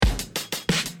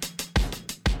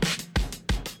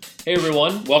Hey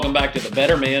everyone, welcome back to the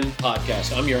Better Man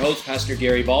Podcast. I'm your host, Pastor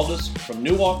Gary Baldus from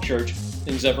New Walk Church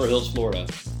in Zephyr Hills, Florida.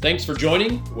 Thanks for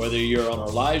joining, whether you're on our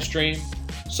live stream,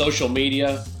 social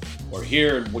media, or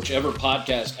here in whichever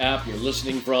podcast app you're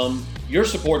listening from. Your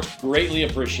support's greatly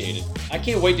appreciated. I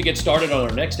can't wait to get started on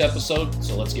our next episode,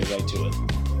 so let's get right to it.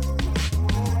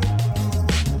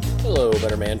 Hello,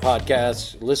 Better Man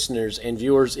Podcast listeners and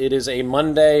viewers. It is a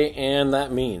Monday, and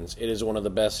that means it is one of the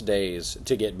best days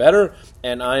to get better,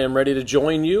 and I am ready to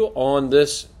join you on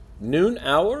this noon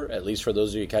hour, at least for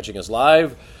those of you catching us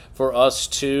live, for us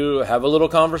to have a little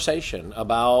conversation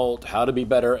about how to be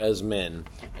better as men.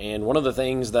 And one of the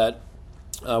things that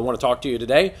I want to talk to you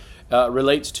today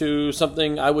relates to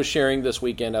something I was sharing this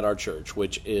weekend at our church,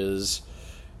 which is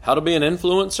how to be an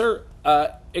influencer.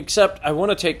 Except I want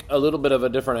to take a little bit of a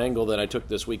different angle than I took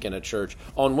this weekend at church.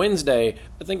 On Wednesday,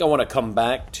 I think I want to come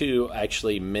back to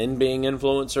actually men being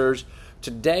influencers.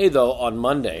 Today, though, on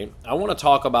Monday, I want to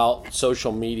talk about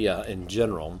social media in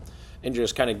general and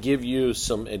just kind of give you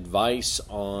some advice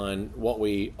on what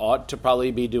we ought to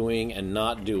probably be doing and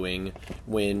not doing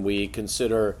when we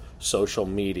consider social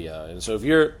media. And so if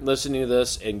you're listening to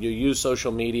this and you use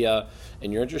social media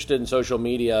and you're interested in social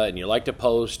media and you like to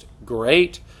post,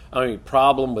 great. I don't have any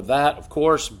problem with that, of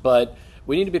course, but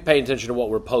we need to be paying attention to what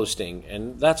we're posting,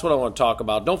 and that's what I want to talk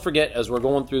about. Don't forget, as we're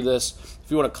going through this,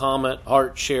 if you want to comment,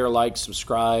 heart, share, like,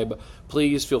 subscribe,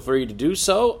 please feel free to do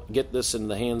so. Get this in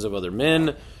the hands of other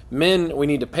men. Men, we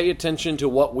need to pay attention to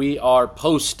what we are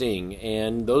posting,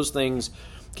 and those things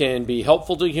can be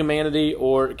helpful to humanity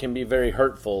or it can be very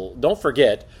hurtful. Don't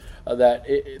forget that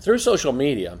through social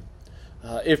media,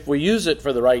 if we use it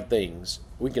for the right things,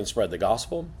 we can spread the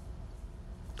gospel.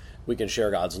 We can share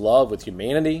God's love with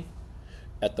humanity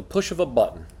at the push of a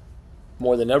button.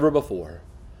 More than ever before,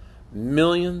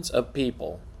 millions of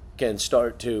people can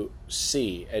start to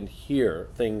see and hear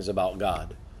things about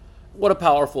God. What a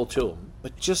powerful tool.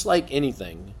 But just like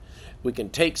anything, we can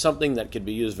take something that could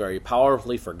be used very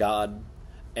powerfully for God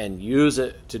and use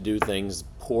it to do things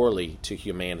poorly to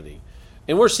humanity.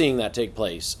 And we're seeing that take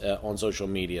place on social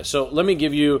media. So let me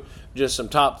give you just some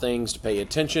top things to pay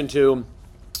attention to.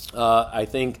 I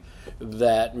think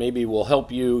that maybe will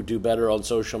help you do better on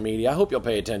social media. I hope you'll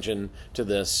pay attention to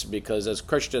this because as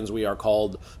Christians we are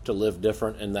called to live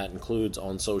different, and that includes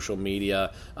on social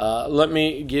media. Let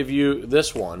me give you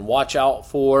this one. Watch out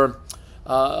for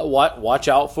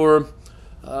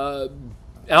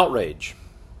outrage.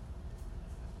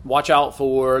 Watch out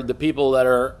for the people that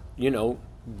are,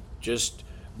 just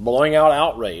blowing out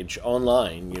outrage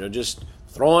online. Just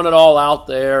throwing it all out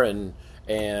there and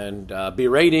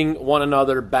berating one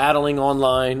another, battling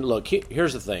online. Look,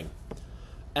 here's the thing.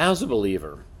 As a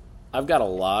believer, I've got a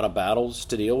lot of battles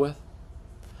to deal with.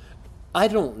 I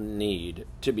don't need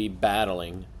to be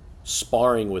battling,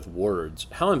 sparring with words.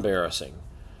 How embarrassing.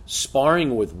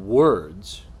 Sparring with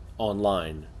words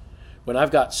online when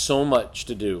I've got so much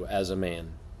to do as a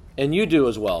man. And you do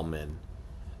as well, men.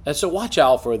 And so watch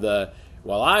out for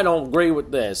well, I don't agree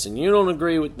with this, and you don't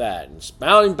agree with that, and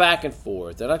spouting back and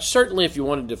forth. And certainly if you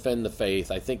want to defend the faith,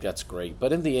 I think that's great.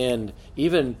 But in the end,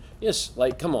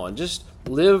 come on, just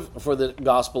live for the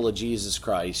gospel of Jesus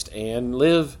Christ and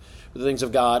live for the things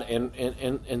of God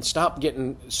and stop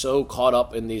getting so caught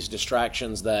up in these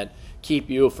distractions that keep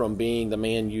you from being the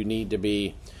man you need to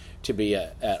be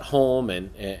at home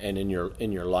and in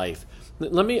your life.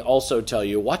 Let me also tell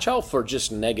you, watch out for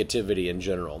just negativity in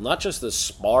general, not just the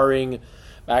sparring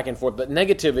back and forth, but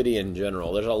negativity in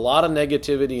general. There's a lot of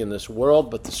negativity in this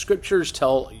world, but the scriptures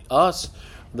tell us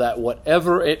that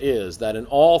whatever it is, that in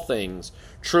all things,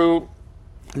 true,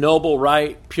 noble,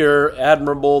 right, pure,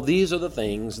 admirable, these are the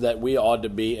things that we ought to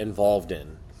be involved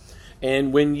in.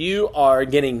 And when you are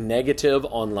getting negative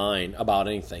online about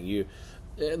anything,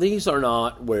 these are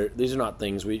not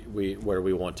things where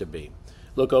we want to be.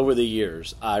 Look, over the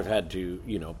years, I've had to,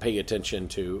 pay attention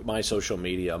to my social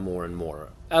media more and more.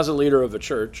 As a leader of a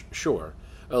church, sure,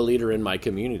 a leader in my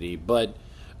community, but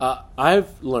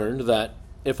I've learned that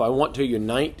if I want to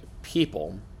unite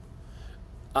people,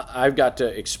 I've got to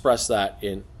express that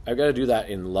I've got to do that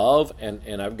in love,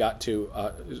 and I've got to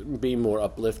be more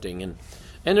uplifting.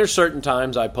 And there's certain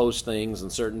times I post things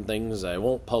and certain things I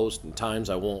won't post and times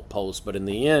I won't post. But in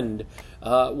the end,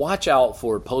 watch out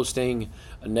for posting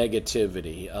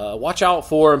negativity. Watch out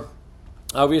for,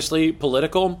 obviously,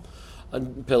 political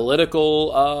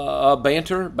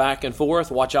banter back and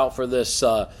forth. Watch out for this,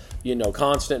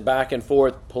 constant back and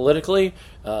forth politically.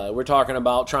 We're talking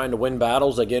about trying to win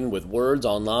battles, again, with words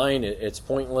online. It's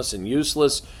pointless and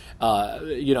useless.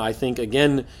 I think,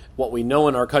 again, what we know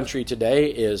in our country today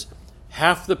is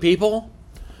half the people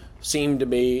seem to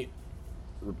be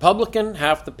Republican,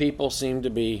 half the people seem to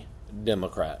be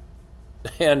Democrat.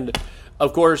 And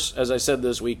of course, as I said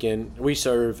this weekend, we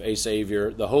serve a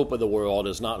Savior. The hope of the world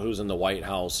is not who's in the White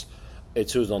House,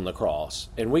 it's who's on the cross.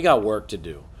 And we got work to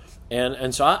do.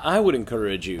 And so I would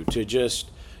encourage you to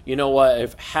just, you know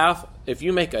what, if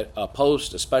you make a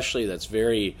post, especially that's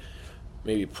very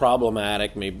maybe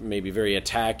problematic, maybe very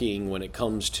attacking when it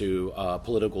comes to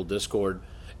political discord,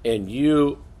 and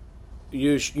you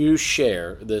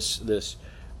share this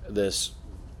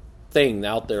thing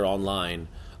out there online,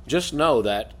 just know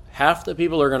that half the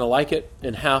people are going to like it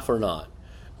and half are not.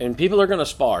 And people are going to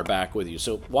spar back with you.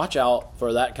 So watch out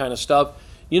for that kind of stuff.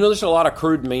 You know, there's a lot of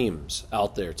crude memes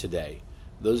out there today.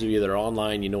 Those of you that are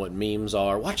online, you know what memes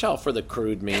are. Watch out for the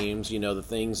crude memes, you know, the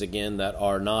things, again, that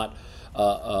are not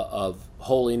of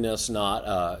holiness, not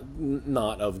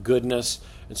of goodness.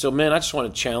 And so, man, I just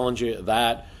want to challenge you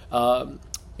that.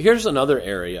 Here's another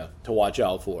area to watch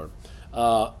out for.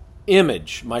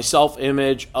 Image, my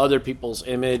self-image, other people's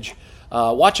image.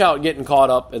 Watch out getting caught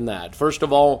up in that. First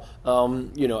of all,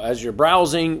 as you're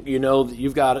browsing,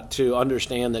 you've got to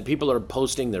understand that people are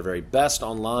posting their very best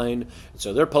online.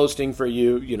 So they're posting for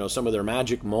you, some of their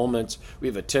magic moments. We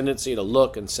have a tendency to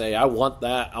look and say, I want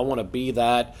that. I want to be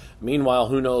that. Meanwhile,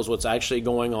 who knows what's actually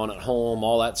going on at home,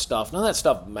 all that stuff. None of that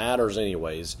stuff matters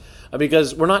anyways,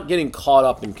 because we're not getting caught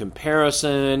up in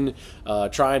comparison,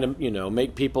 trying to,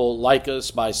 make people like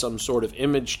us by some sort of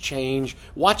image change.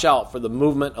 Watch out for the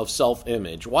movement of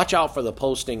self-image. Watch out for the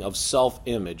posting of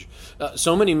self-image.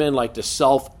 So many men like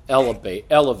to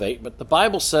elevate, but the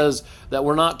Bible says that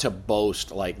we're not to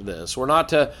boast like this. We're not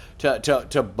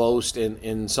to boast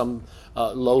in some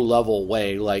low-level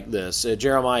way like this.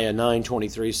 Jeremiah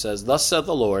 9:23 says, "Thus saith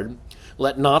the Lord,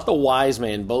 let not the wise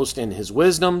man boast in his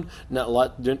wisdom, not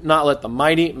let the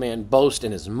mighty man boast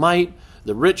in his might,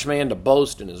 the rich man to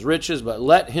boast in his riches, but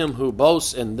let him who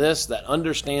boasts in this that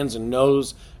understands and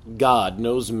knows God,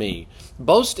 knows me."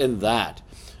 Boast in that.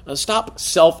 Stop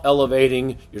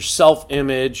self-elevating your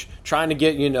self-image, trying to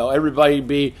get,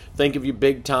 everybody think of you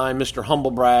big time, Mr.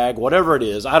 Humble Brag, whatever it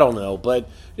is. I don't know, but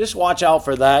just watch out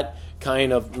for that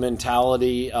kind of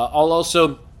mentality. I'll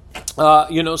also,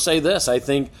 say this. I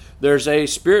think there's a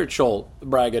spiritual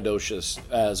braggadocious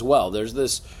as well. There's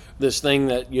this thing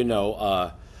that,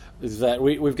 that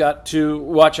we've got to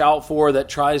watch out for that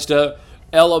tries to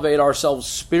elevate ourselves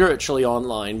spiritually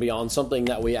online beyond something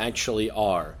that we actually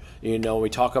are. We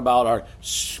talk about our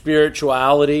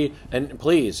spirituality, and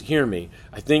please hear me.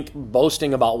 I think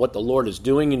boasting about what the Lord is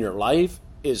doing in your life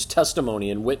is testimony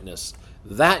and witness.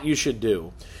 That you should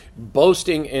do.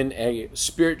 Boasting in a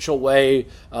spiritual way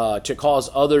to cause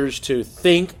others to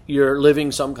think you're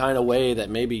living some kind of way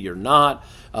that maybe you're not,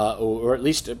 or at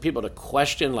least people to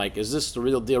question, like, is this the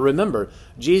real deal? Remember,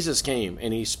 Jesus came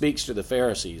and he speaks to the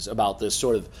Pharisees about this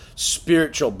sort of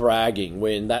spiritual bragging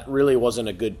when that really wasn't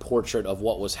a good portrait of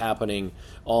what was happening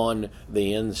on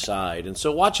the inside. And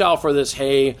so watch out for this,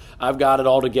 hey, I've got it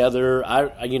all together.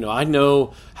 I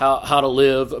know how to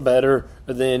live better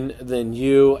than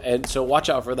you. And so watch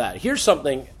out for that. Here's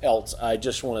something else I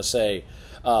just want to say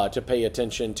to pay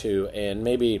attention to, and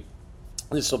maybe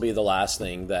this will be the last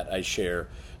thing that I share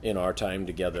in our time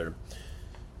together.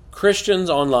 Christians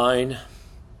online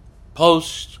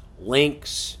post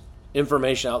links,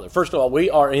 information out there. First of all, we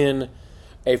are in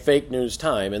a fake news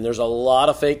time, and there's a lot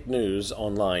of fake news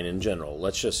online in general.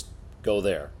 Let's just go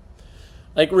there.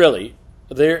 Like, really,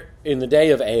 there in the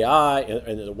day of AI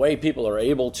and the way people are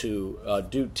able to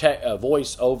do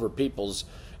voice over people's,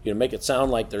 make it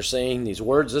sound like they're saying these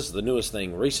words. This is the newest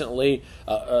thing recently.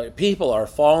 People are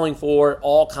falling for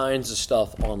all kinds of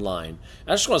stuff online.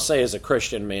 I just want to say, as a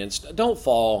Christian, man, don't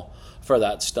fall for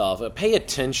that stuff. Pay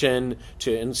attention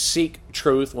to and seek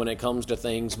truth when it comes to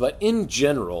things. But in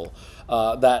general,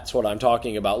 that's what I'm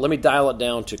talking about. Let me dial it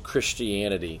down to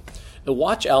Christianity.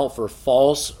 Watch out for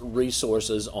false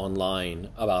resources online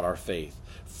about our faith,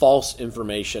 false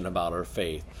information about our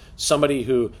faith. Somebody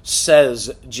who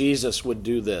says Jesus would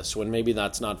do this when maybe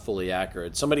that's not fully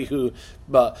accurate. Somebody who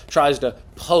tries to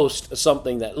post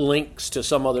something that links to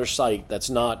some other site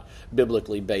that's not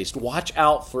biblically based. Watch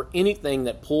out for anything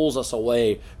that pulls us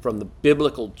away from the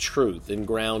biblical truth and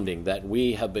grounding that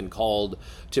we have been called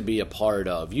to be a part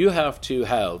of. You have to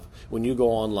have, when you go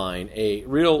online, a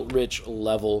real rich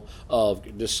level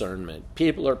of discernment.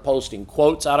 People are posting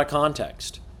quotes out of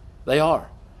context. They are.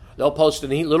 They'll post a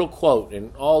neat little quote,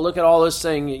 and look at all this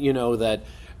thing, that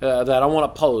I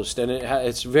want to post, and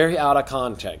it's very out of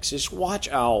context. Just watch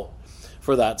out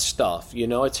for that stuff.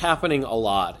 It's happening a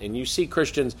lot. And you see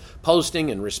Christians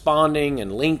posting and responding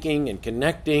and linking and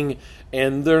connecting,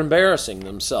 and they're embarrassing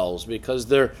themselves because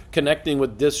they're connecting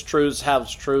with distruths,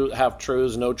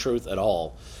 half-truths, no truth at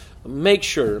all. Make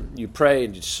sure you pray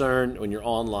and discern when you're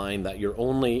online that you're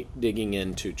only digging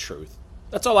into truth.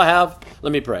 That's all I have.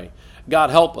 Let me pray.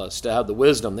 God, help us to have the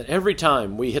wisdom that every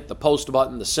time we hit the post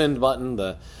button, the send button,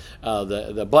 the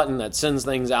button that sends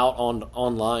things out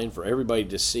online for everybody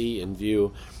to see and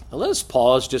view, and let us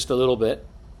pause just a little bit,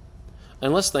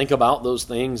 and let's think about those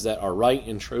things that are right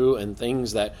and true and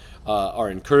things that are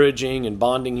encouraging and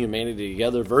bonding humanity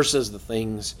together versus the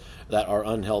things that are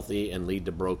unhealthy and lead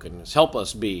to brokenness. Help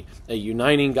us be a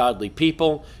uniting godly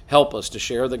people. Help us to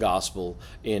share the gospel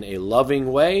in a loving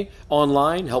way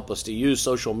online. Help us to use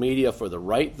social media for the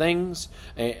right things.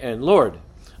 And Lord,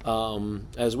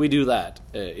 as we do that,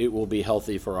 it will be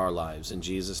healthy for our lives. In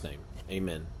Jesus' name,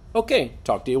 amen. Okay,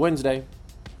 talk to you Wednesday.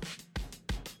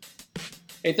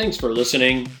 Hey, thanks for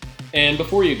listening. And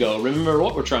before you go, remember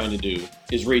what we're trying to do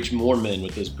is reach more men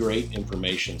with this great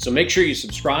information. So make sure you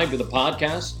subscribe to the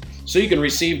podcast so you can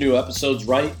receive new episodes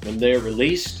right when they're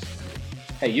released.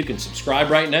 Hey, you can subscribe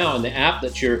right now in the app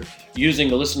that you're using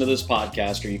to listen to this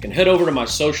podcast, or you can head over to my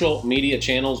social media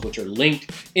channels, which are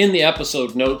linked in the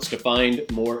episode notes to find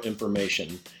more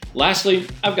information. Lastly,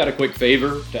 I've got a quick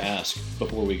favor to ask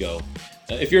before we go.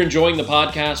 If you're enjoying the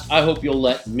podcast, I hope you'll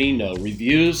let me know.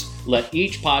 Reviews let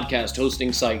each podcast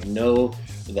hosting site know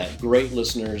that great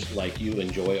listeners like you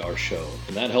enjoy our show.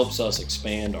 And that helps us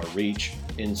expand our reach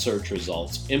in search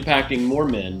results, impacting more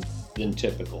men than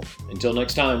typical. Until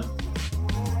next time.